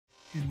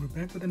And we're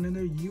back with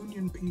another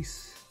union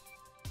piece.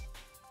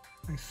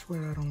 I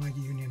swear I don't like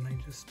union,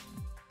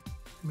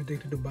 I'm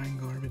addicted to buying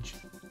garbage.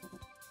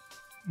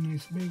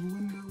 Nice big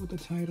window with the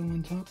title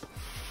on top.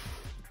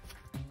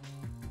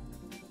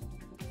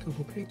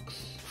 Couple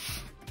pics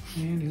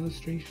and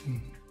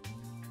illustration.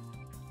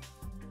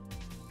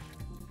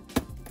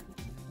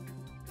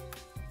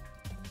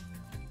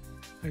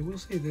 I will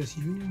say this,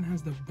 Union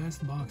has the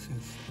best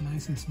boxes,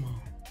 nice and small.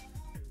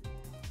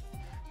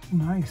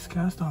 Nice,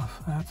 cast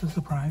off, that's a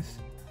surprise.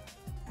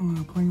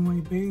 Plain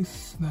white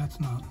base, that's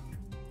not.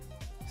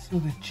 So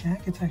the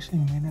jacket's actually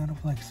made out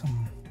of like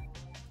some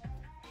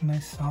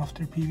nice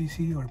softer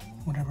PVC or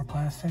whatever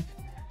plastic.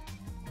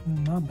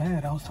 Not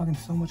bad, I was talking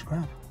so much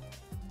crap.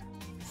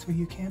 So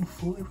you can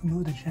fully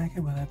remove the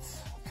jacket, but that's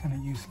kind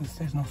of useless.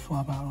 There's no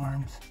swap out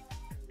arms.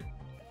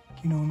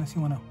 You know, unless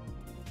you want to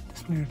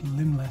display it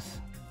limbless,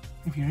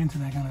 if you're into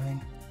that kind of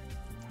thing.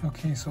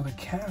 Okay, so the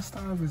cast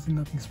off is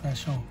nothing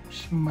special.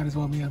 She might as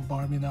well be a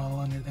Barbie doll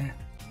under there.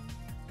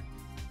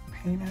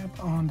 Paint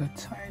app on the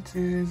tights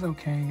is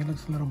okay. It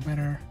looks a little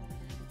better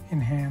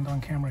in hand.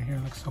 On camera here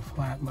it looks so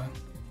flat, but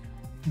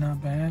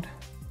not bad.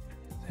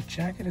 The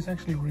jacket is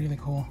actually really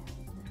cool.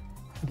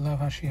 I love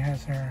how she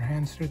has her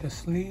hands through the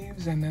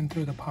sleeves and then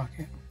through the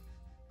pocket.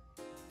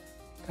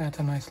 That's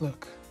a nice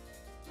look.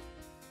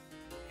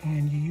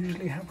 And you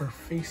usually have her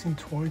facing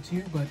towards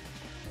you, but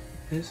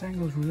this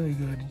angle is really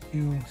good.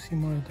 You see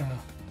more of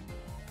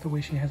the way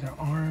she has her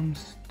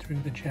arms through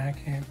the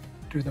jacket,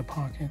 through the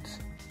pockets.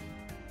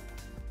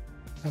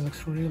 That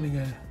looks really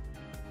good.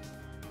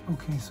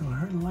 Okay, so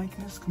her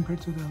likeness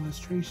compared to the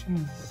illustration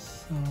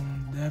is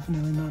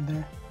definitely not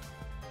there.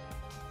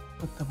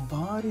 But the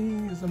body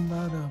is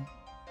about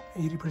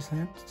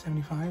 80%,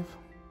 75%.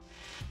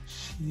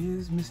 She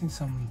is missing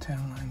some tan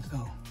lines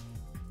though.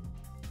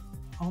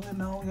 All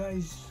in all,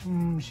 guys,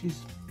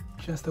 she's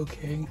just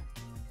okay.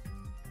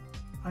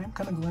 I'm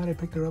kind of glad I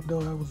picked her up though.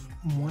 I was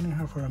wanting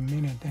her for a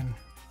minute and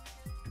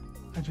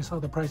I just saw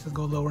the prices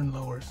go lower and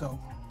lower, so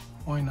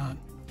why not?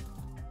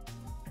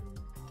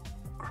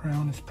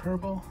 Crown is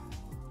purple.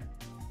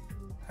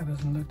 That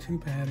doesn't look too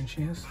bad, and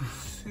she has some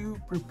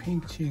super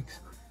pink cheeks.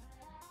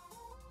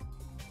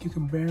 You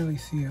can barely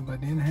see it,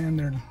 but in hand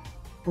they're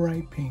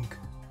bright pink.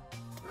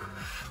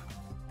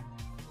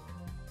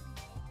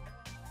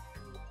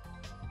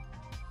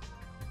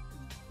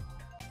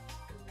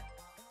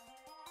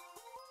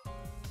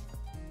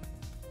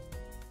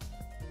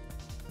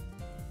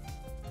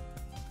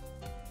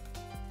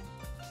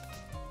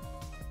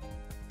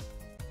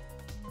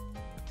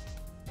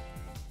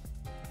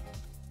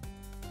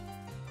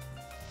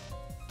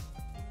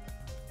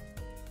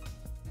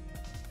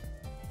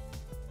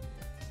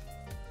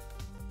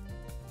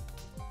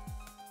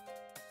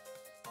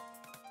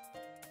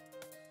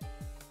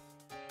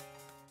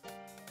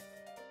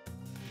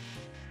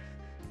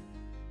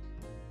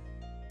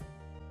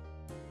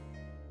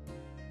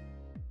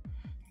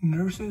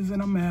 Nurses,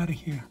 and I'm out of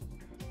here.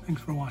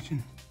 Thanks for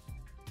watching.